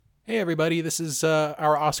Hey everybody, this is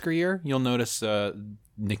our Oscar year. You'll notice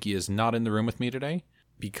Nikki is not in the room with me today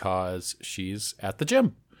because she's at the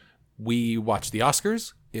gym. We watched the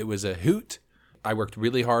Oscars. It was a hoot. I worked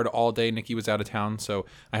really hard all day. Nikki was out of town, so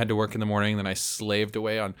I had to work in the morning. Then I slaved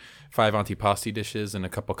away on 5 antipasti dishes and a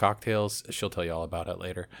couple cocktails. She'll tell you all about it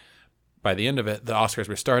later. By the end of it, the Oscars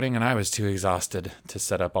were starting, and I was too exhausted to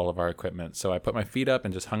set up all of our equipment. So I put my feet up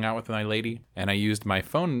and just hung out with my lady, and I used my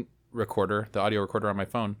phone recorder, the audio recorder on my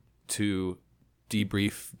phone, to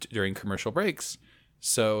debrief during commercial breaks.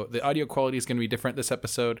 So the audio quality is going to be different this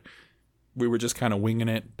episode. We were just kind of winging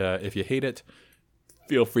it. If you hate it,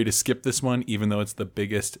 feel free to skip this one, even though it's the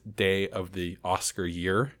biggest day of the Oscar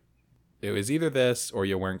year. It was either this or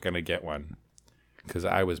you weren't going to get one, because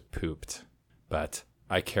I was pooped. But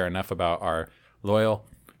I care enough about our loyal,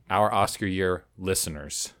 our Oscar year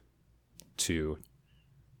listeners to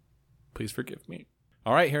please forgive me.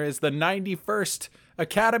 All right, here is the 91st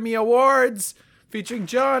Academy Awards featuring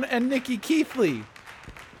John and Nikki Keithley.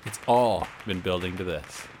 It's all been building to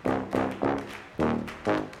this.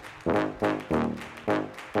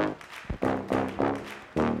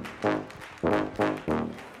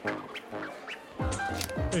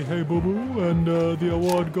 Hey, boo-boo, and the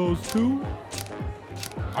award goes to...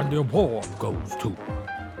 And the award goes to...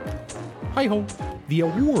 Hi-ho, the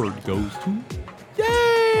award goes to...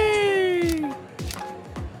 Yay!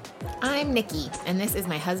 I'm Nikki, and this is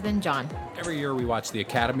my husband, John. Every year we watch the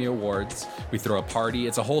Academy Awards, we throw a party,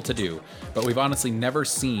 it's a whole to-do, but we've honestly never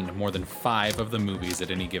seen more than 5 of the movies at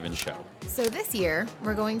any given show. So this year,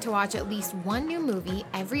 we're going to watch at least one new movie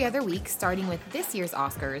every other week, starting with this year's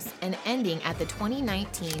Oscars and ending at the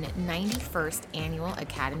 2019 91st Annual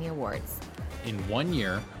Academy Awards. In 1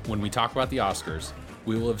 year, when we talk about the Oscars,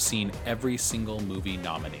 we will have seen every single movie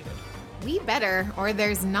nominated. We better, or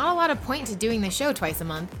there's not a lot of point to doing the show twice a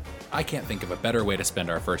month. I can't think of a better way to spend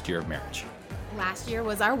our first year of marriage. Last year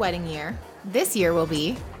was our wedding year. This year will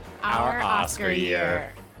be Our Oscar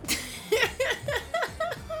year.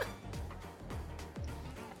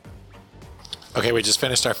 Okay, we just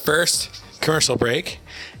finished our first commercial break,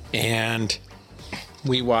 and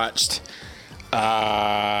we watched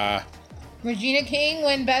Regina King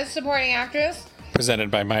win Best Supporting Actress.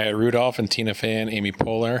 Presented by Maya Rudolph and Tina Fey and Amy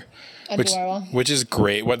Poehler, which is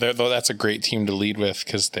great. Though that's a great team to lead with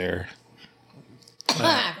because they're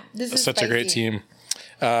This is such spicy. a great team.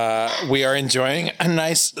 We are enjoying a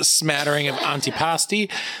nice smattering of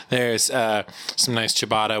antipasti. There's some nice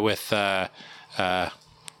ciabatta with I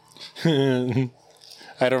don't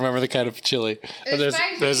remember the kind of chili.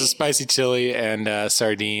 There's a spicy chili and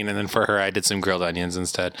sardine, and then for her I did some grilled onions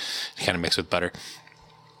instead, kind of mixed with butter.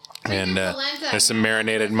 And there's some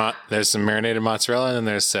marinated mozzarella, and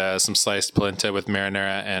there's some sliced polenta with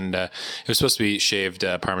marinara, and it was supposed to be shaved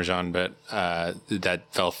Parmesan, but that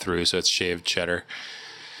fell through, so it's shaved cheddar.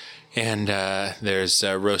 And there's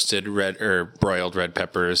roasted broiled red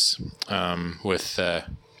peppers with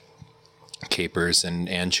capers and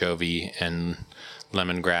anchovy and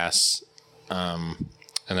lemongrass. And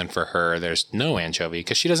then for her, there's no anchovy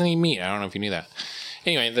because she doesn't eat meat. I don't know if you knew that.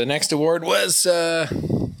 Anyway, the next award was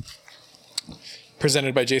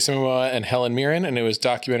presented by Jason Momoa and Helen Mirren, and it was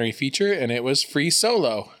documentary feature, and it was Free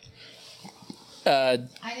Solo. I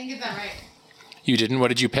didn't get that right. You didn't? What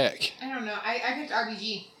did you pick? I don't know. I picked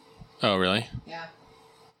RBG. Oh, really? Yeah.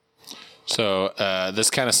 So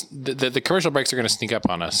this kind of the commercial breaks are going to sneak up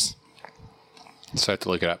on us, so I have to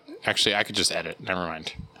look it up. Actually, I could just edit. Never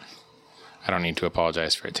mind. I don't need to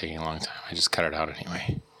apologize for it taking a long time. I just cut it out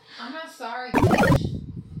anyway. I'm not sorry.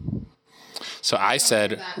 So I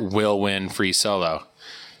said we'll win Free Solo.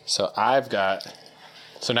 So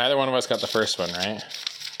so neither one of us got the first one, right?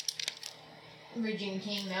 Regina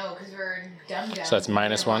King, no, because we're dumb. So that's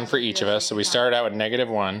 -1 for each of us. So we started out with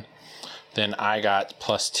 -1. Then I got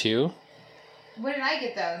 +2. What did I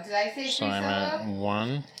get though? Did I say So Free I'm at Solo?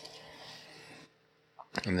 1.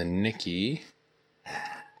 And then Nikki.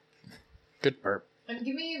 Good burp. I'm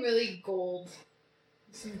giving you really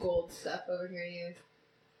some gold stuff over here to use.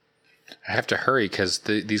 I have to hurry because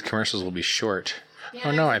these commercials will be short. Yeah,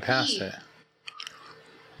 Oh no, I that's passed key. it.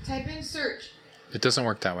 Type in search. It doesn't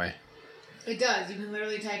work that way. It does. You can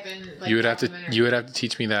literally type in like You would have documentary. to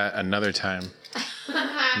teach me that another time.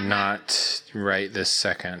 Not right this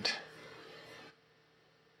second.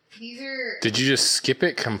 These are. Did you just skip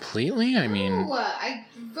it completely? I mean, No, I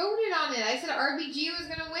voted on it. I said RBG was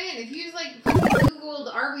gonna win. If you just like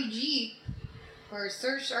Googled RBG or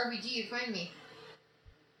searched RBG, you'd find me.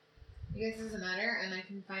 I guess it doesn't matter, and I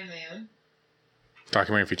can find my own.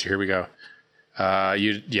 documentary feature. Here we go.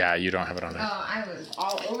 You don't have it on Oh, there. I was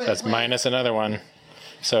all over That's the place. minus another one.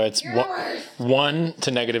 So it's You're the worst. 1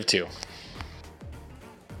 to -2.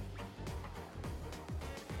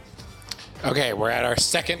 Okay, we're at our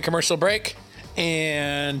second commercial break,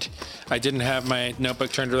 and I didn't have my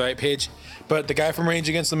notebook turned to the right page, but the guy from Rage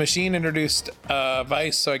Against the Machine introduced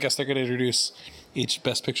Vice, so I guess they're going to introduce each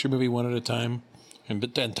Best Picture movie one at a time and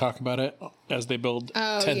then talk about it as they build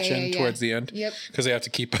tension towards the end. Yep. Because they have to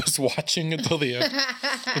keep us watching until the end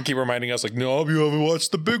and keep reminding us, like, no, you haven't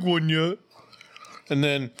watched the big one yet. And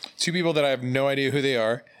then 2 people that I have no idea who they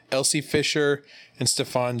are, Elsie Fisher and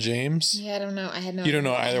Stefan James. Yeah, I don't know. I had no. You don't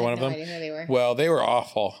know either one of them? I had no idea who they were. Well, they were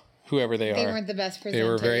awful, whoever they are. They weren't the best presenters. They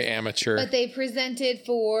were very amateur. But they presented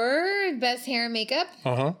for Best Hair and Makeup.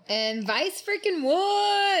 Uh-huh. And Vice freaking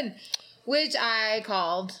won, which I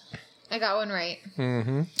called. I got one right.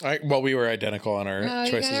 Mm-hmm. Well, we were identical on our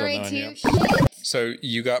choices you got it on right that one. too? Yeah. Shit. So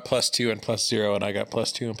you got +2 and +0, and I got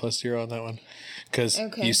 +2 and +0 on that one. Because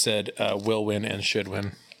you said will win and should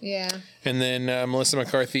win. Yeah. And then Melissa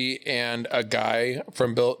McCarthy and a guy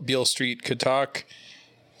from Beale Street could talk,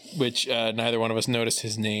 which neither one of us noticed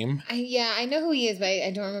his name. I know who he is, but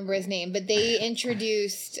I don't remember his name. But they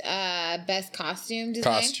introduced Best Costume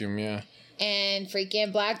Design. Costume, yeah. And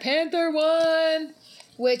freaking Black Panther won.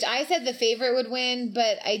 Which I said the favorite would win,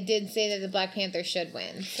 but I did say that the Black Panther should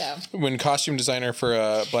win. So when costume designer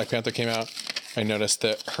for Black Panther came out, I noticed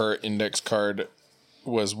that her index card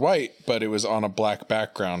was white, but it was on a black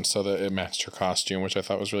background so that it matched her costume, which I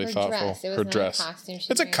thought was really thoughtful. Dress. It was her not dress. A costume.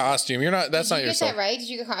 It's a costume. You're not. That's not yourself. Did you get that right? Did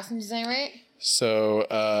you get costume design right? So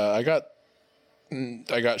I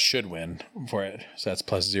got should win for it. So that's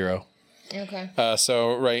 +0. Okay.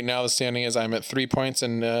 So right now the standing is I'm at 3 points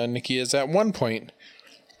and Nikki is at 1 point.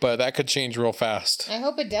 But that could change real fast. I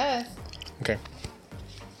hope it does. Okay.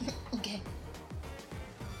 Okay.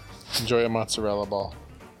 Enjoy a mozzarella ball.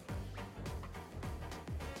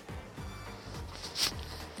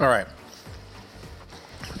 All right.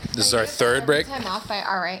 This is our third break. Every time off by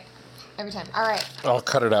all right. Every time. All right. I'll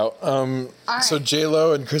cut it out. right. So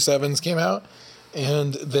J-Lo and Chris Evans came out,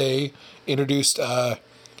 and they introduced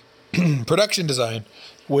production design,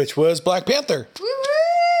 which was Black Panther,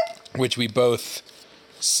 Woo-woo! which we both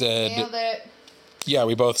said. Nailed it. Yeah,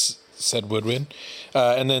 we both said would win.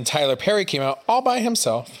 And then Tyler Perry came out all by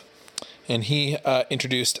himself, and he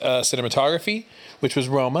introduced cinematography, which was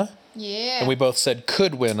Roma. Yeah. And we both said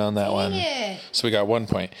could win on that one. Yeah. So we got 1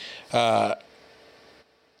 point.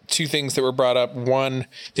 2 things that were brought up. One,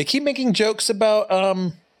 they keep making jokes about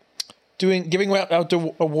giving out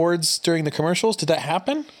awards during the commercials. Did that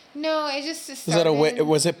happen? No, it just Was that a way?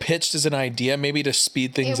 Was it pitched as an idea, maybe to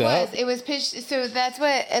speed things up? It was pitched. So that's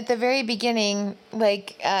what at the very beginning,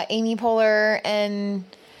 like Amy Poehler and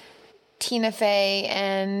Tina Fey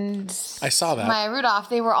and I saw that. Maya Rudolph.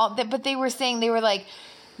 They were all, but they were saying, they were like,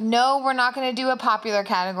 no, we're not going to do a popular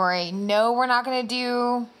category. No, we're not going to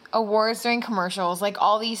do awards during commercials. Like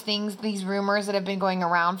all these things, these rumors that have been going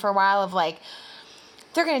around for a while of like,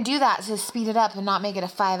 they're going to do that to speed it up and not make it a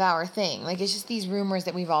 5-hour thing. Like, it's just these rumors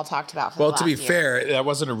that we've all talked about for the last To be year. fair, that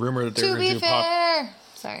wasn't a rumor that they were going to do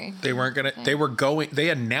Sorry. They weren't going to, they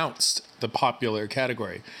announced the popular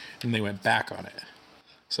category and they went back on it.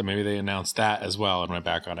 So maybe they announced that as well and went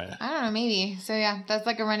back on it. I don't know, maybe. So yeah, that's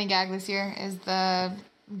like a running gag this year, is the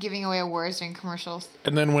giving away awards during commercials.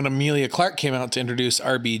 And then when Amelia Clark came out to introduce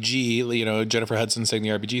RBG, Jennifer Hudson sang the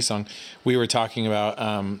RBG song, we were talking about,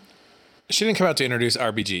 she didn't come out to introduce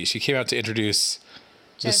RBG. She came out to introduce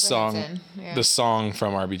the song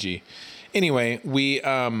from RBG. Anyway,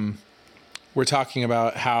 we're talking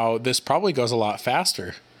about how this probably goes a lot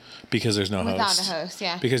faster because there's no host. Without a host,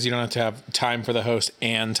 yeah. Because you don't have to have time for the host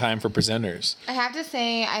and time for presenters. I have to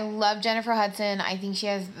say, I love Jennifer Hudson. I think she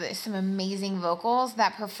has some amazing vocals.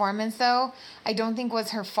 That performance, though, I don't think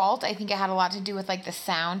was her fault. I think it had a lot to do with like the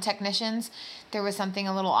sound technicians. There was something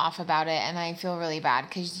a little off about it, and I feel really bad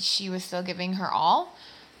because she was still giving her all,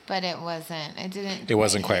 but it wasn't. It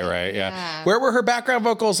wasn't quite right. Yeah. Where were her background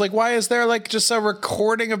vocals? Like, why is there like just a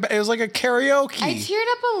recording of? It was like a karaoke. I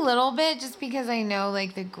teared up a little bit just because I know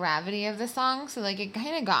like the gravity of the song, so like it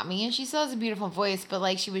kind of got me. And she still has a beautiful voice, but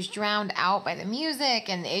like she was drowned out by the music,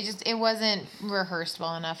 and it wasn't rehearsed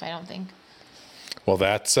well enough, I don't think. Well,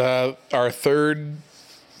 that's our third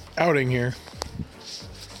outing here.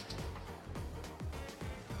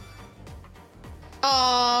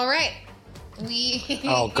 All right.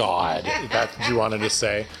 Oh, God. That's what you wanted to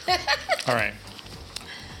say. All right.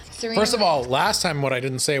 First of all, last time what I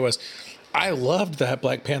didn't say was I loved that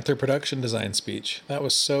Black Panther production design speech. That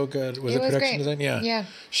was so good. Was it production design? Yeah. Yeah.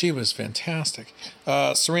 She was fantastic.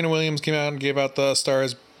 Serena Williams came out and gave out the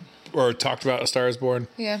stars, or talked about A Star Is Born.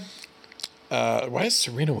 Yeah. Why is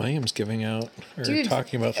Serena Williams giving out or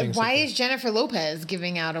talking about things? Why is Jennifer Lopez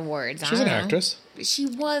giving out awards? She's an actress. She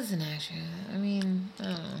was an actress. I mean, I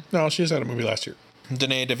don't know. No, she just had a movie last year.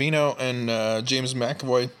 Danae DeVino and James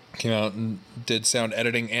McAvoy came out and did sound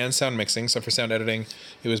editing and sound mixing. So for sound editing,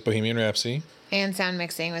 it was Bohemian Rhapsody. And sound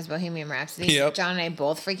mixing was Bohemian Rhapsody. Yep. John and I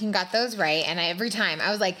both freaking got those right. And every time I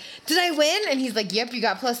was like, did I win? And he's like, yep, you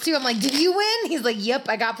got +2. I'm like, did you win? He's like, yep,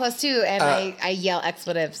 I got +2. And I yell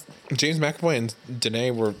expletives. James McAvoy and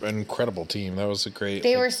Danae were an incredible team. That was a great...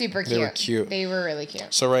 They were super cute. They were cute. They were really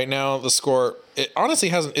cute. So right now, the score, it honestly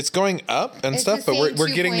hasn't... It's going up and It's stuff, the but same we're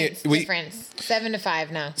 2 getting points the... difference.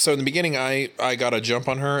 7-5 now. So in the beginning, I got a jump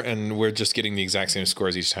on her, and we're just getting the exact same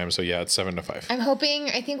scores each time. So yeah, it's 7-5. I'm hoping...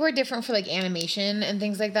 I think we're different for like animation and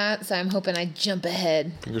things like that. So I'm hoping I jump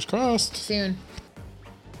ahead Fingers crossed. soon.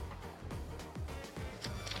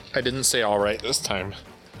 I didn't say all right this time.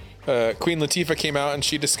 Queen Latifah came out and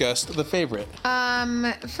she discussed The Favorite.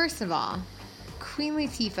 First of all, Queen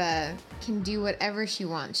Latifah can do whatever she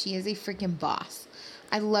wants. She is a freaking boss.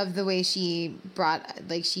 I love the way she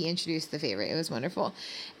she introduced The Favorite. It was wonderful.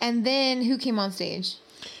 And then who came on stage?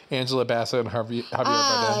 Angela Bassett and Javier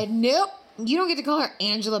Bardem. Nope. You don't get to call her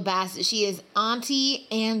Angela Bassett. She is Auntie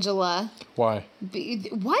Angela. Why?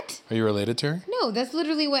 What? Are you related to her? No, that's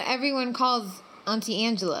literally what everyone calls Auntie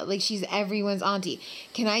Angela. Like, she's everyone's auntie.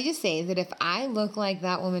 Can I just say that if I look like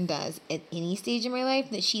that woman does at any stage in my life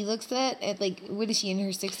that she looks at like, what is she, in her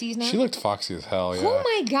 60s now? She looked foxy as hell, yeah. Oh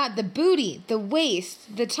my God, the booty, the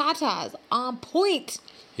waist, the tatas, on point.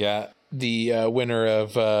 Yeah, the winner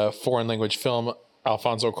of foreign language film,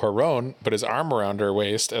 Alfonso Cuarón, put his arm around her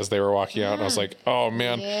waist as they were walking out, and I was like, oh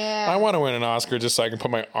man, Yeah. I want to win an Oscar just so I can put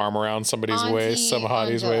my arm around somebody's Auntie waist, some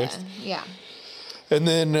hottie's Angela. waist. Yeah. And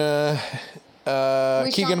then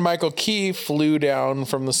Keegan-Michael Key flew down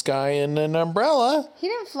from the sky in an umbrella. He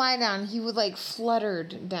didn't fly down. He would like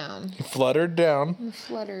fluttered down. He fluttered down He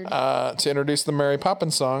fluttered. to introduce the Mary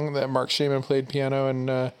Poppins song that Mark Shaman played piano and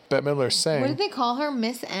Bette Midler sang. What did they call her?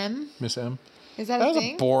 Miss M? Miss M. Is that That a was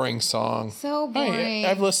thing? a boring song. So boring.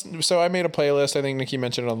 I've listened. So I made a playlist. I think Nikki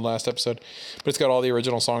mentioned it on the last episode, but it's got all the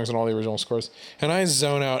original songs and all the original scores. And I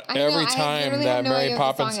zone out every time that Mary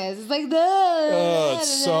Poppins. It's like Oh,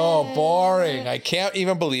 it's so boring. I can't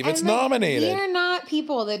even believe it's nominated. We are not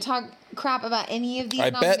people that talk crap about any of these. I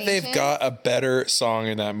bet they've got a better song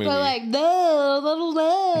in that movie. But like, I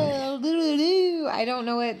don't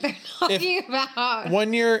know what they're talking about.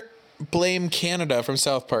 1 year, Blame Canada from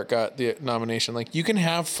South Park got the nomination. Like, you can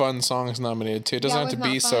have fun songs nominated too. It doesn't have to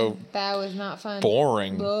be so That was not fun.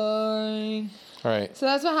 boring. Boring. All right. So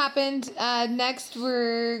that's what happened. Next,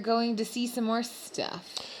 we're going to see some more stuff.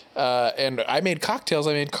 And I made cocktails.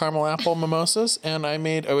 I made caramel apple mimosas, and I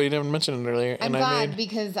made. Oh, we didn't mention it earlier. I'm and glad I made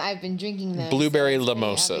because I've been drinking them. blueberry so it's pretty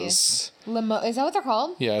mimosas. obvious. Is that what they're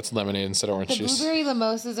called? Yeah, it's lemonade instead of orange The juice. blueberry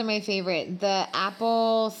mimosas are my favorite. The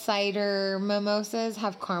apple cider mimosas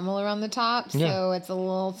have caramel around the top, so Yeah. it's a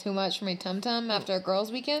little too much for my tum-tum after a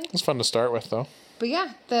girls' weekend. It's fun to start with, though. But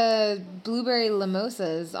yeah, the blueberry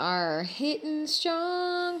mimosas are hitting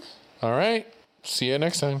strong. All right. See you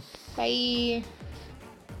next time. Bye.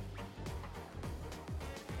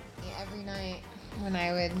 Every night when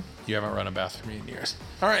I would... You haven't run a bath for me in years.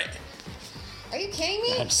 All right. Are you kidding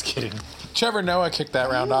me? I'm just kidding. Trevor Noah kicked that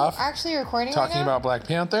round You off. actually recording Talking right now? about Black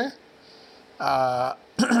Panther,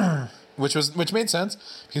 which made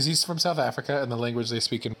sense because he's from South Africa and the language they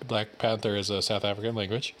speak in Black Panther is a South African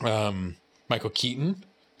language. Michael Keaton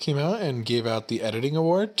came out and gave out the editing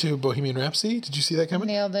award to Bohemian Rhapsody. Did you see that coming?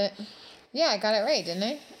 Nailed it. Yeah, I got it right, didn't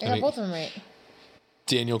I? I got both of them right.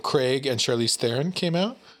 Daniel Craig and Charlize Theron came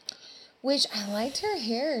out. Which, I liked her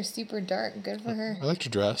hair super dark. Good for her. I liked her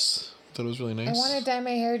dress. Thought it was really nice. I want to dye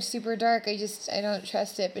my hair super dark. I don't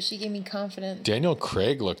trust it, but she gave me confidence. Daniel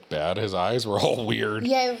Craig looked bad. His eyes were all weird.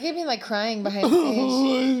 Yeah, it gave me like crying behind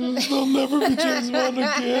the stage. I'll never be James Bond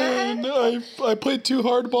again. I played too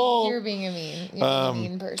hardball. You're being a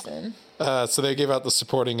mean person. So they gave out the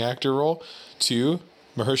supporting actor role to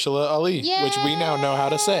Mahershala Ali, which we now know how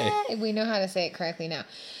to say. We know how to say it correctly now.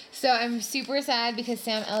 So I'm super sad because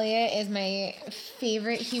Sam Elliott is my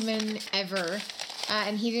favorite human ever.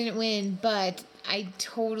 And he didn't win, but I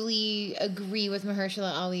totally agree with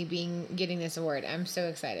Mahershala Ali getting this award. I'm so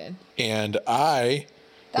excited. And I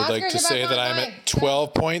would like to say that I'm at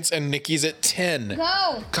 12 points and Nikki's at 10.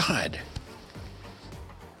 Go! God.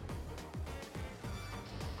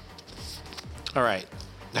 All right.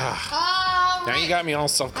 Now you got me all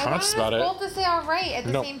self-conscious about it. I wanted us both to say all right at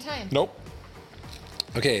the same time. Nope.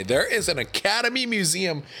 Okay, there is an Academy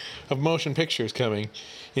Museum of Motion Pictures coming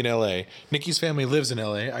in LA. Nikki's family lives in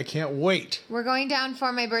LA. I can't wait. We're going down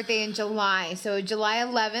for my birthday in July. So July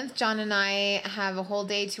 11th, John and I have a whole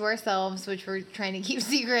day to ourselves, which we're trying to keep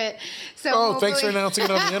secret. So Thanks for announcing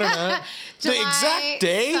it on the internet. The exact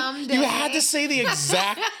day? Someday. You had to say the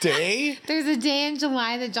exact day? There's a day in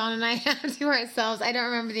July that John and I have to ourselves. I don't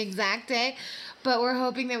remember the exact day, but we're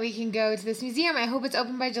hoping that we can go to this museum. I hope it's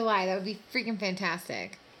open by July. That would be freaking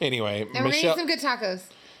fantastic. Anyway, And we're going to eat some good tacos.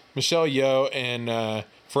 Michelle Yeoh and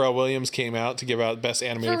Pharrell Williams came out to give out Best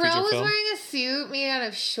Animated Feature Pharrell was Film. wearing a suit made out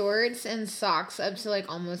of shorts and socks up to like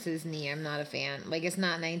almost his knee. I'm not a fan. Like, it's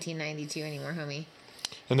not 1992 anymore, homie.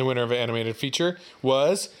 And the winner of Animated Feature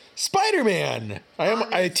was Spider-Man.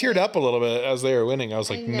 I teared up a little bit as they were winning. I was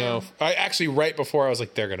like, no. I actually, right before, I was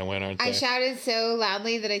like, they're going to win, aren't they? I shouted so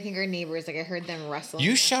loudly that I think our neighbors, like, I heard them rustling.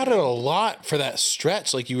 You shouted a lot for that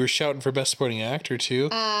stretch. Like, you were shouting for Best Supporting Actor, too.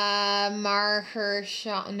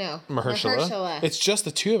 Mahershala. It's just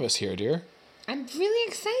the two of us here, dear. I'm really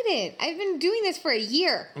excited. I've been doing this for a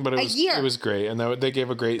year. But it was great. And they gave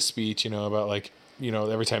a great speech, about, like,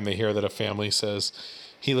 every time they hear that a family says,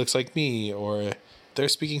 he looks like me, or they're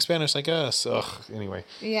speaking Spanish like us. Ugh, anyway.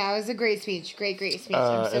 Yeah, it was a great speech. Great speech.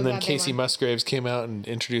 And then Casey Musgraves came out and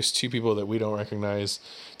introduced two people that we don't recognize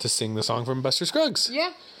to sing the song from Buster Scruggs. Yeah.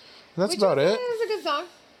 And that's about it. It was a good song.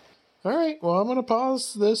 All right. Well, I'm going to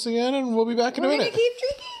pause this again, and we'll be back in a minute. We're going to keep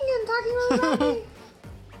drinking and talking really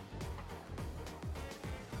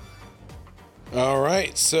loudly. All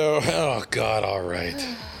right. So, oh, God, all right.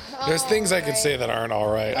 There's things I could say that aren't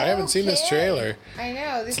all right. I haven't seen this trailer. I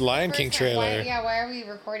know. It's Lion King trailer. Why are we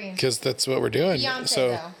recording? Because that's what we're doing. Beyonce,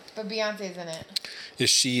 though. But Beyonce's in it.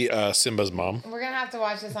 Is she Simba's mom? We're going to have to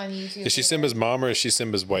watch this on YouTube. Is she Simba's mom or is she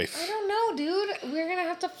Simba's wife? I don't know, dude. We're going to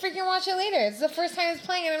have to freaking watch it later. It's the first time it's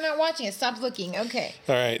playing and I'm not watching it. Stop looking. Okay.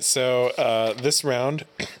 All right. So this round,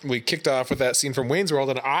 we kicked off with that scene from Wayne's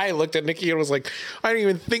World. And I looked at Nikki and was like, I didn't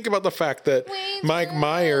even think about the fact that Mike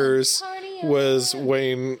Myers was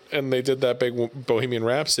Wayne, and they did that big Bohemian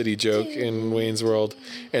Rhapsody joke in Wayne's World,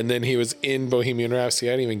 and then he was in Bohemian Rhapsody.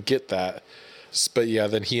 I didn't even get that, but yeah,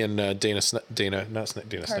 then he and Dana Carvey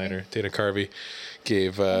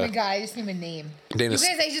gave. Oh my god, I just knew a name. I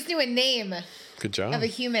just knew a name. Good job. Of a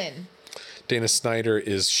human. Dana Snyder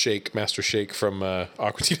is Master Shake from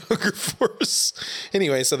Aqua Teen Hunger Force.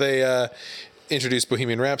 Anyway, so they introduced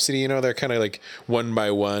Bohemian Rhapsody. They're kind of like one by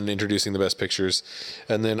one introducing the best pictures.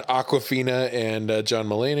 And then Awkwafina and John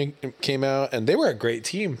Mulaney came out, and they were a great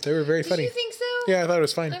team. They were very funny. Did you think so? Yeah, I thought it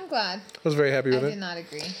was fine. I'm glad. I was very happy with it. I did not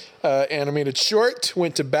agree. Animated short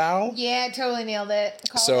went to Bao. Yeah, totally nailed it.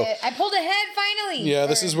 Called it. I pulled ahead finally. Yeah,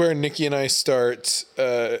 this is where Nikki and I start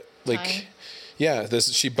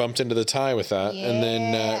she bumped into the tie with that. Yeah, and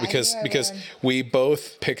then because we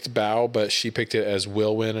both picked Bao, but she picked it as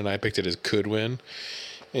will win and I picked it as could win.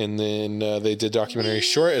 And then they did documentary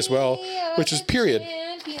short as well, which is period.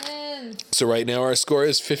 Champions. So right now our score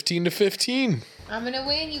is 15-15. I'm going to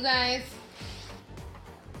win, you guys.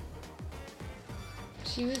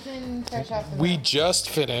 She was in Fresh Off the Boat. We just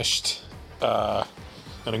finished an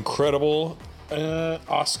incredible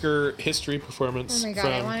Oscar history performance. Oh my god,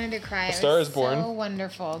 I wanted to cry. A Star Is Born. So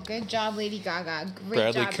wonderful. Good job, Lady Gaga.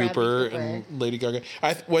 Bradley Cooper and Lady Gaga.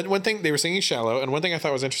 One thing, they were singing Shallow, and one thing I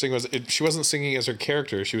thought was interesting was she wasn't singing as her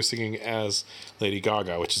character. She was singing as Lady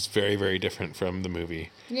Gaga, which is very, very different from the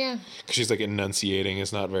movie. Yeah. Because she's like enunciating.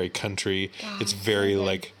 It's not very country. It's very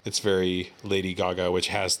it's very Lady Gaga, which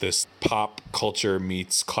has this pop culture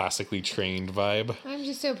meets classically trained vibe. I'm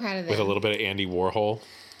just so proud of it. With a little bit of Andy Warhol.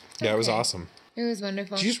 Yeah, it was awesome. It was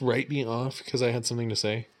wonderful. Did you just write me off because I had something to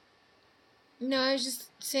say? No, I was just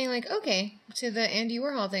saying okay to the Andy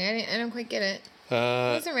Warhol thing. I don't quite get it.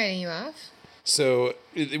 I wasn't writing you off. So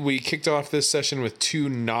we kicked off this session with two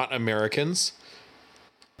not Americans,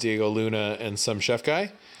 Diego Luna and some chef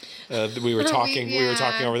guy. We were talking. We were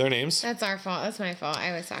talking over their names. That's our fault. That's my fault.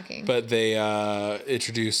 I was talking. But they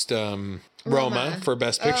introduced Roma for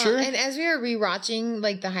Best Picture. And as we were rewatching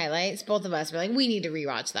the highlights, both of us were like, "We need to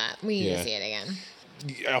rewatch that. We need to see it again."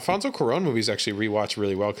 Alfonso Cuarón movies actually rewatch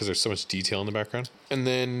really well because there's so much detail in the background. And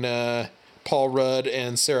then Paul Rudd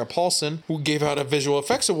and Sarah Paulson, who gave out a visual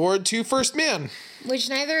effects award to First Man, which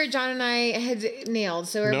neither John and I had nailed.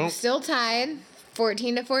 So we're still tied.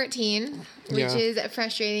 14-14, which is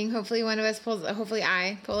frustrating. Hopefully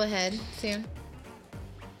I pull ahead soon.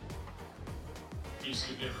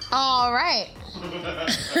 All right.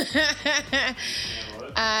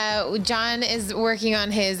 John is working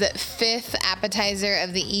on his fifth appetizer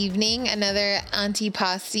of the evening, another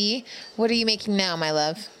antipasti. What are you making now, my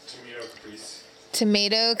love? Tomato caprese.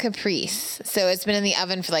 Tomato caprese. So it's been in the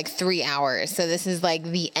oven for like 3 hours. So this is like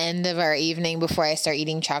the end of our evening before I start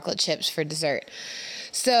eating chocolate chips for dessert.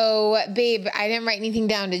 So, babe, I didn't write anything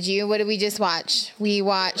down. Did you? What did we just watch? We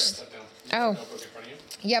watched. Oh.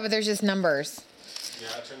 Yeah, but there's just numbers. Yeah,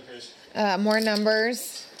 turn the page. More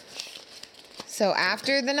numbers. So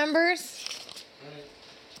after the numbers.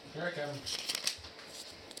 Here I come.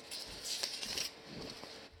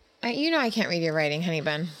 You know I can't read your writing, honey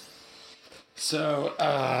bun. So,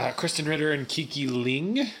 Kristen Ritter and Kiki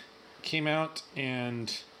Ling came out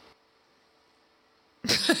and...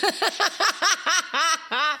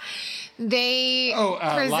 They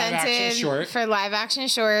presented for live action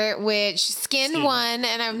short, which Skin won,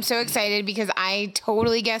 and I'm so excited because I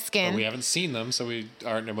totally guessed Skin. Well, we haven't seen them, so we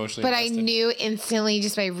aren't emotionally But invested. I knew instantly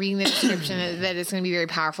just by reading the description that it's going to be very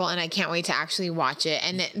powerful, and I can't wait to actually watch it.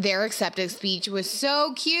 And their acceptance speech was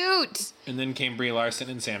so cute. And then came Brie Larson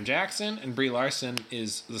and Sam Jackson, and Brie Larson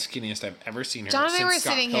is the skinniest I've ever seen her. John and I were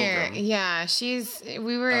Scott sitting Pilgrim. here. Yeah,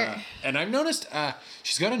 we were. And I've noticed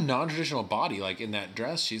she's got a non-traditional body. Like in that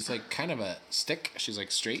dress, she's like kind of a stick. She's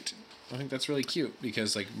like straight. I think that's really cute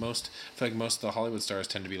because I feel like most of the Hollywood stars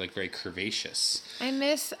tend to be like very curvaceous. I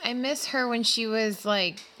miss her when she was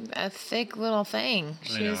like a thick little thing.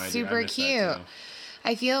 She was super cute.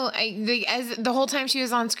 I feel as the whole time she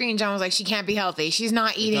was on screen, John was like, she can't be healthy. She's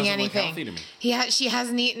not eating anything. Look healthy to me. She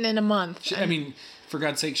hasn't eaten in a month. I mean, for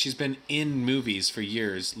God's sake, she's been in movies for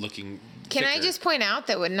years looking Can I thicker. just point out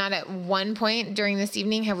that not at one point during this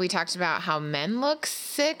evening have we talked about how men look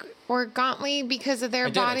sick or gauntly because of their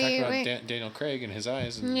body I talked weight? about Daniel Craig and his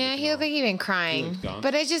eyes. And Yeah, he looked like he'd been crying.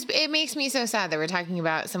 But it makes me so sad that we're talking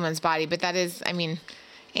about someone's body. But that is, I mean,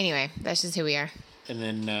 anyway, that's just who we are. And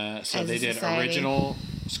then, so As they a did society. original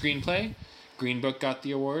screenplay. Green Book got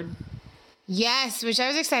the award. Yes, which I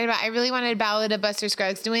was excited about. I really wanted Ballad of Buster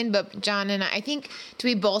Scruggs to win, but John and I think, do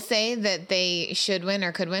we both say that they should win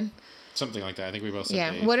or could win? Something like that. I think we both said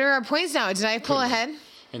Yeah. they What are our points now? Did I pull ahead?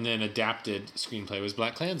 And then adapted screenplay was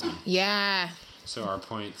Black Klansman. Yeah. So our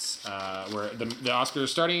points were the Oscars are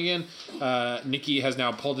starting again. Nikki has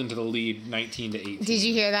now pulled into the lead 19-18. Did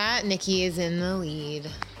you hear that? Nikki is in the lead.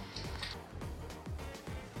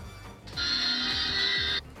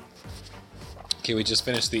 Okay, we just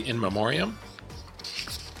finished the In Memoriam,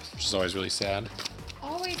 which is always really sad.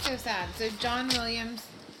 Always so sad. So John Williams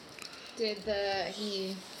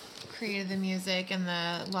he created the music, and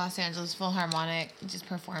the Los Angeles Philharmonic just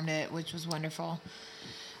performed it, which was wonderful.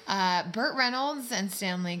 Burt Reynolds and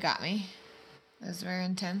Stanley got me. That was very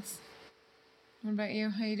intense. What about you?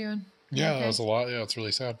 How you doing? Yeah, that was a lot. Yeah, it's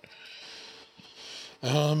really sad.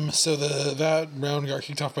 So that round got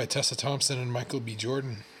kicked off by Tessa Thompson and Michael B.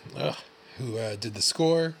 Jordan, who did the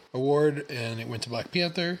score award, and it went to Black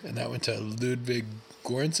Panther, and that went to Ludwig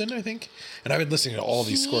Göransson, I think. And I've been listening to all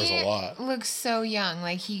these scores a lot. Looks so young.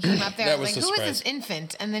 Like he came up there That like, was who the is this surprise.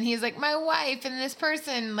 infant? And then he's like, my wife and this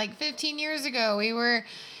person. Like 15 years ago, we were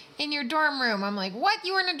in your dorm room. I'm like, what?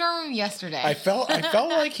 You were in a dorm room yesterday? I felt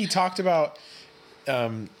like he talked about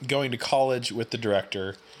going to college with the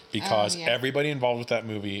director because everybody involved with that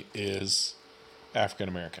movie is African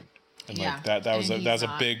American. And like that was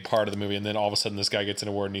a big part of the movie. And then all of a sudden this guy gets an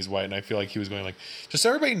award and he's white, and I feel like he was going like, just so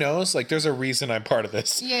everybody knows, like there's a reason I'm part of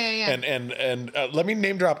this. Yeah. And let me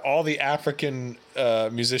name drop all the African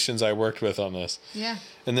musicians I worked with on this. Yeah.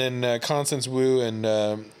 And then Constance Wu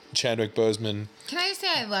and Chadwick Boseman. Can I just say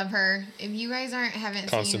I love her? If you guys haven't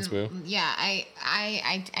Constance seen, Wu. Yeah,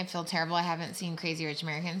 I feel terrible. I haven't seen Crazy Rich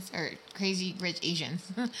Americans or Crazy Rich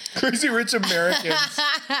Asians. Crazy Rich Americans.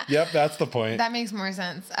 Yep, that's the point. That makes more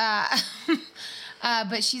sense.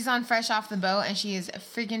 But she's on Fresh Off the Boat, and she is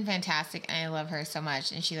freaking fantastic, and I love her so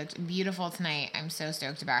much. And she looked beautiful tonight. I'm so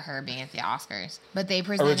stoked about her being at the Oscars. But they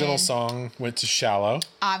presented Original song went to Shallow.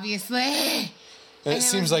 obviously. And it it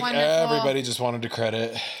seems was like wonderful. everybody just wanted to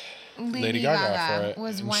credit Lady Gaga for it.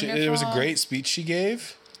 Was And wonderful. it was a great speech she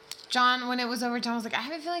gave. John, when it was over, John was like, I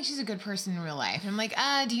have a feeling she's a good person in real life. And I'm like,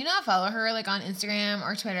 do you not follow her like on Instagram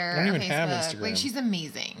or Twitter I don't or even Facebook? have Instagram. Like, she's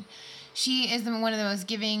amazing. She is one of the most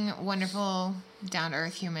giving, wonderful,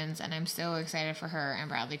 down-to-earth humans, and I'm so excited for her and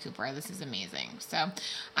Bradley Cooper. This is amazing. So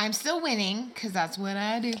I'm still winning because that's what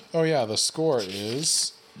I do. Oh yeah, the score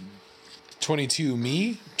is 22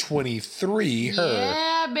 me, 23 her.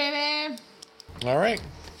 Yeah, baby. All right.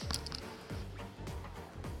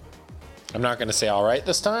 I'm not going to say all right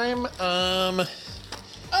this time.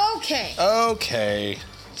 Okay. Okay.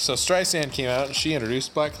 So Streisand came out and she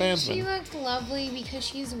introduced Black Klansman. She looked lovely because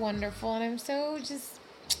she's wonderful, and I'm so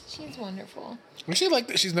she's wonderful. And she like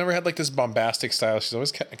that she's never had like this bombastic style. She's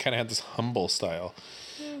always kind of had this humble style.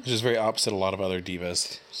 which is very opposite a lot of other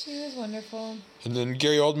divas. She was wonderful. And then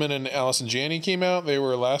Gary Oldman and Allison Janney came out. They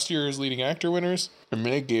were last year's leading actor winners. And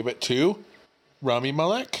they gave it to Rami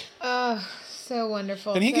Malek. Oh, so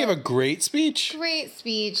wonderful. And he gave a great speech. Great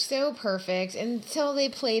speech. So perfect. Until they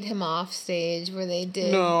played him off stage where they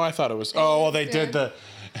did. No, I thought it was... Oh, well, they did the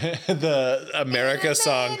America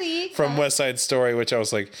song from West Side Story, which I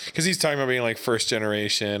was like... Because he's talking about being like first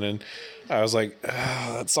generation, and I was like,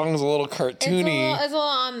 oh, that song's a little cartoony. It's a little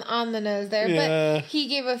on the nose there, Yeah. but he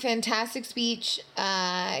gave a fantastic speech.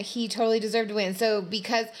 He totally deserved to win. So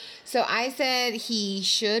I said he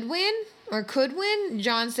should win or could win.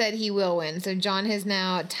 John said he will win. So John has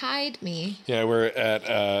now tied me. Yeah, we're at...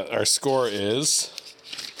 our score is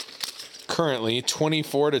currently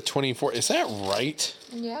 24-24. Is that right?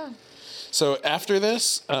 Yeah. So after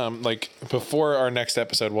this, before our next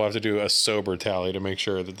episode, we'll have to do a sober tally to make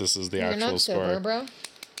sure that this is the actual not score. sober, bro?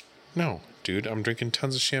 No, dude, I'm drinking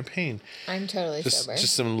tons of champagne. I'm totally sober.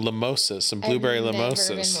 Just some mimosas, some blueberry mimosas.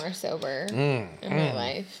 I've never been more sober in my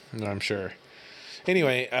life. I'm sure.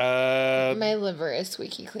 Anyway, my liver is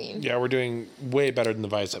squeaky clean. Yeah, we're doing way better than the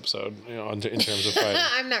Vice episode, in terms of fighting.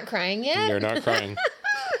 I'm not crying yet. You're not crying.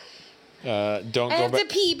 I have to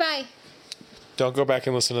pee. Bye. Don't go back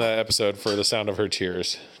and listen to that episode for the sound of her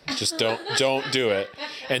tears. Just don't do it.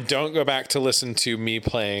 And don't go back to listen to me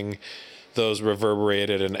playing those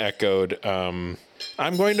reverberated and echoed. I'm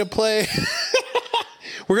going to play.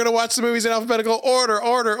 We're going to watch the movies in alphabetical order.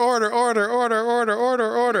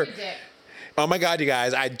 Oh my God, you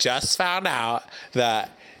guys. I just found out that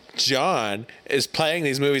John is playing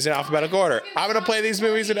these movies in alphabetical order. I'm going to play these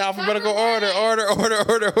movies in alphabetical order.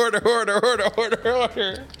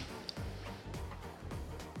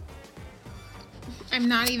 I'm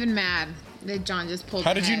not even mad that John just pulled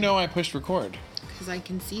How did you know I pushed record? Because I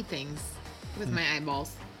can see things with my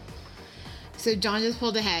eyeballs. So John just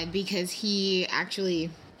pulled ahead because he actually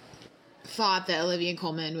thought that Olivia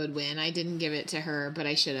Colman would win. I didn't give it to her, but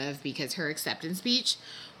I should have, because her acceptance speech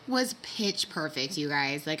was pitch perfect, you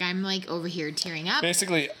guys. Like, I'm like over here tearing up.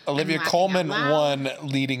 Basically, Olivia Colman won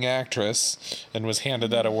leading actress and was handed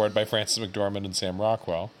that award by Frances McDormand and Sam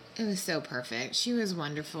Rockwell. It was so perfect. She was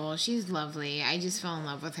wonderful. She's lovely. I just fell in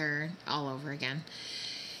love with her all over again.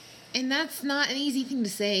 And that's not an easy thing to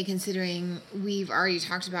say, considering we've already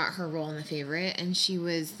talked about her role in The Favorite, and she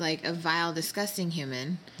was like a vile, disgusting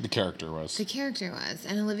human. The character was.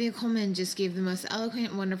 And Olivia Colman just gave the most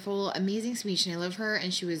eloquent, wonderful, amazing speech, and I love her,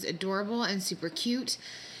 and she was adorable and super cute.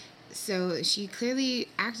 So she clearly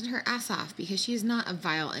acted her ass off, because she is not a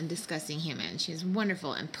vile and disgusting human. She is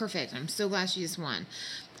wonderful and perfect. I'm so glad she just won.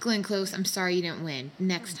 Glenn Close, I'm sorry you didn't win.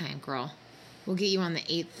 Next time, girl. We'll get you on the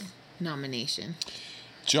 8th nomination.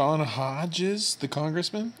 John Hodges, the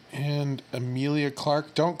congressman, and Amelia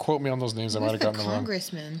Clark. Don't quote me on those names. I might have gotten them wrong.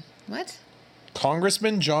 Congressman? What?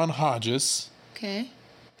 Congressman John Hodges. Okay.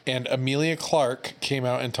 And Amelia Clark came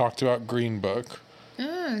out and talked about Green Book.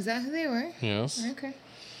 Oh, is that who they were? Yes. Okay.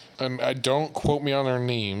 And don't quote me on their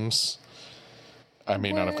names. I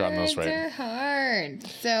may not have gotten those right. Words are hard.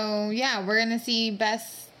 So, yeah, we're going to see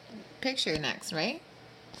Best Picture next, right?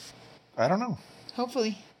 I don't know.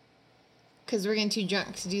 Hopefully. Because we're getting too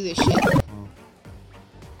drunk to do this shit.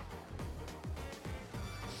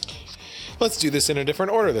 Let's do this in a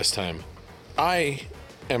different order this time. I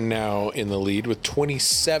am now in the lead with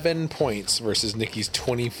 27 points versus Nikki's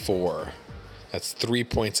 24. That's 3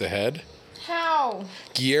 points ahead. How?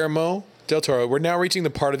 Guillermo del Toro. We're now reaching the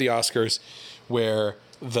part of the Oscars where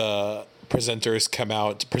the presenters come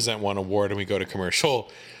out to present one award and we go to commercial.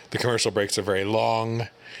 The commercial breaks are very long,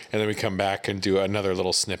 and then we come back and do another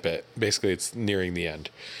little snippet. Basically, it's nearing the end.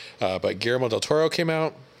 But Guillermo del Toro came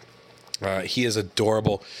out. He is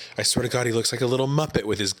adorable. I swear to God, he looks like a little Muppet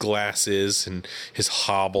with his glasses and his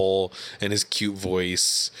hobble and his cute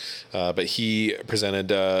voice. But he presented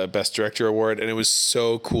Best Director Award, and it was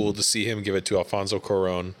so cool to see him give it to Alfonso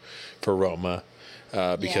Cuarón for Roma.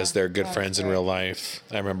 Because they're good friends in real life.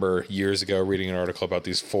 I remember years ago reading an article about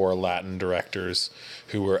these 4 Latin directors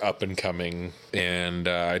who were up and coming, and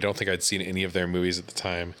I don't think I'd seen any of their movies at the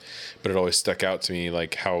time, but it always stuck out to me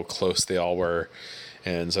like how close they all were.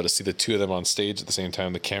 And so to see the two of them on stage at the same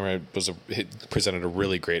time, the camera presented a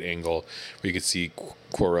really great angle where you could see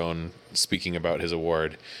Cuarón speaking about his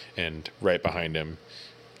award, and right behind him,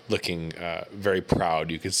 looking very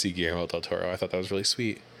proud, you could see Guillermo del Toro. I thought that was really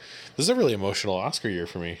sweet. This is a really emotional Oscar year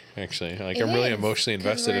for me, actually. Like, I'm really emotionally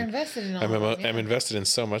invested in I'm invested in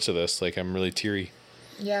so much of this. Like, I'm really teary.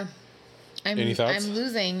 Yeah. Any thoughts? I'm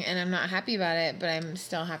losing, and I'm not happy about it, but I'm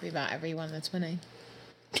still happy about everyone that's winning.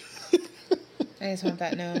 I just want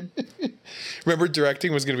that known. Remember,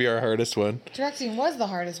 directing was going to be our hardest one. Directing was the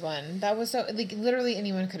hardest one. That was so, like, literally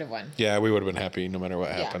anyone could have won. Yeah, we would have been happy no matter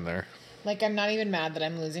what happened there. Like, I'm not even mad that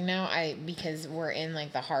I'm losing now. Because we're in,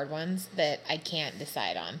 like, the hard ones that I can't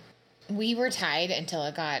decide on. We were tied until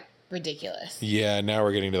it got ridiculous. Yeah, now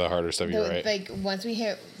we're getting to the harder stuff. You're right. Like, once we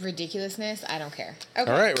hit ridiculousness, I don't care.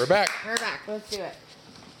 Okay. All right, we're back. We're back. Let's do it.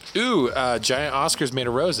 Ooh, giant Oscars made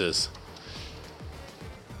of roses.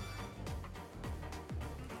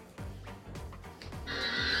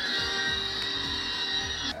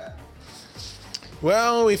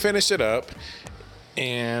 Well, we finished it up,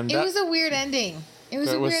 and it was a weird ending. It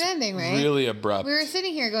was a weird ending, right? Really abrupt. We were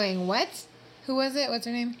sitting here going, "What? Who was it? What's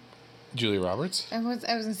her name?" Julia Roberts. I was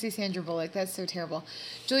gonna say Sandra Bullock. That's so terrible.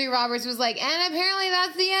 Julia Roberts was like, and apparently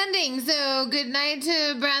that's the ending. So good night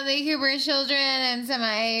to Bradley Cooper's children and to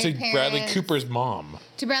my to parents. Bradley Cooper's mom.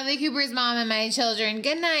 To Bradley Cooper's mom and my children.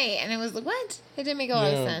 Good night. And it was like, what? It didn't make a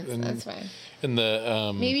lot of sense. That's fine. And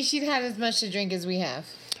the maybe she'd had as much to drink as we have.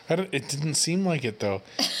 It didn't seem like it though.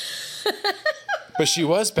 But she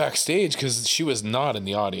was backstage because she was not in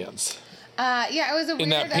the audience. Yeah, it was a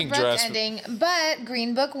weird abrupt ending. But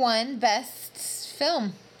Green Book won Best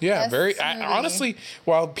Film. Yeah, honestly,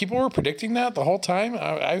 while people were predicting that the whole time,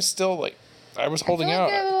 I was still like, I was holding out.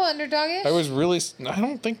 They're a little underdogish. I was really. I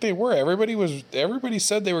don't think they were. Everybody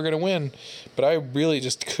said they were going to win, but I really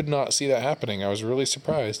just could not see that happening. I was really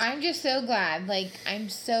surprised. I'm just so glad. Like, I'm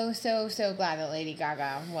so glad that Lady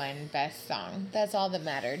Gaga won Best Song. That's all that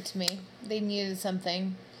mattered to me. They needed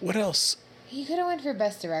something. What else? He could have won for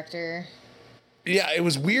Best Director. Yeah, it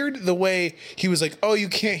was weird the way he was like, "Oh, you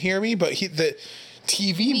can't hear me," but the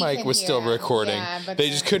TV mic was still recording. Yeah, but they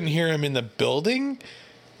just couldn't hear him in the building.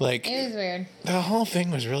 Like, it was weird. The whole thing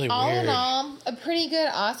was really weird. All in all, a pretty good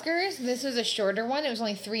Oscars. This was a shorter one. It was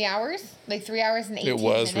only 3 hours. Like 3 hours and 18 minutes. It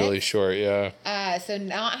was really short, yeah. So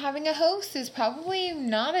not having a host is probably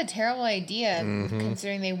not a terrible idea,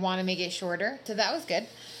 considering they want to make it shorter. So that was good.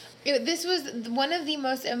 This was the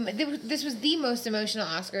most emotional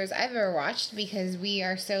Oscars I've ever watched because we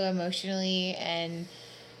are so emotionally and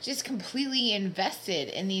just completely invested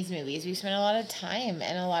in these movies. We spent a lot of time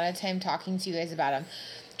talking to you guys about them.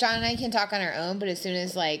 John and I can talk on our own, but as soon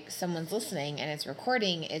as like someone's listening and it's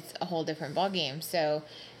recording, it's a whole different ballgame. So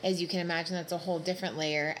as you can imagine, that's a whole different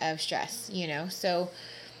layer of stress, you know? So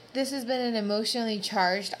this has been an emotionally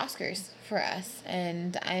charged Oscars for us,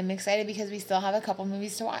 and I'm excited because we still have a couple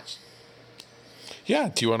movies to watch. Yeah,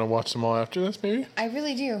 do you want to watch them all after this, maybe? I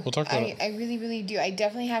really do. We'll talk about it. I really, really do. I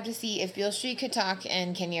definitely have to see If Beale Street Could Talk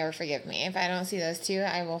and Can You Ever Forgive Me? If I don't see those two,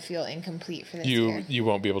 I will feel incomplete for this year. You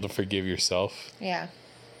won't be able to forgive yourself. Yeah.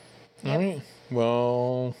 All right.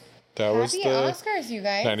 Well, that was the Oscars, you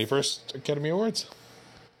guys. 91st Academy Awards.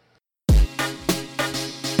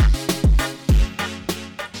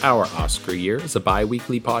 Our Oscar Year is a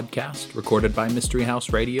bi-weekly podcast recorded by Mystery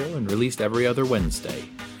House Radio and released every other Wednesday.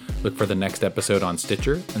 Look for the next episode on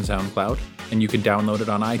Stitcher and SoundCloud, and you can download it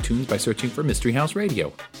on iTunes by searching for Mystery House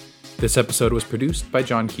Radio. This episode was produced by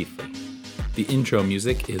John Keithley. The intro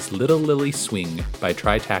music is Little Lily Swing by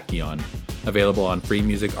Tritachyon, available on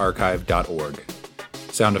freemusicarchive.org.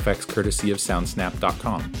 Sound effects courtesy of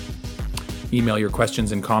soundsnap.com. Email your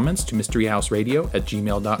questions and comments to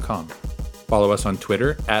mysteryhouseradio@gmail.com. Follow us on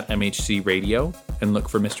Twitter @MHC Radio and look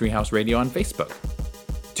for Mystery House Radio on Facebook.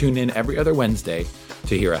 Tune in every other Wednesday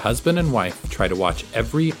to hear a husband and wife try to watch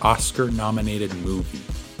every Oscar-nominated movie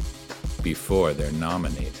before they're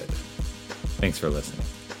nominated. Thanks for listening.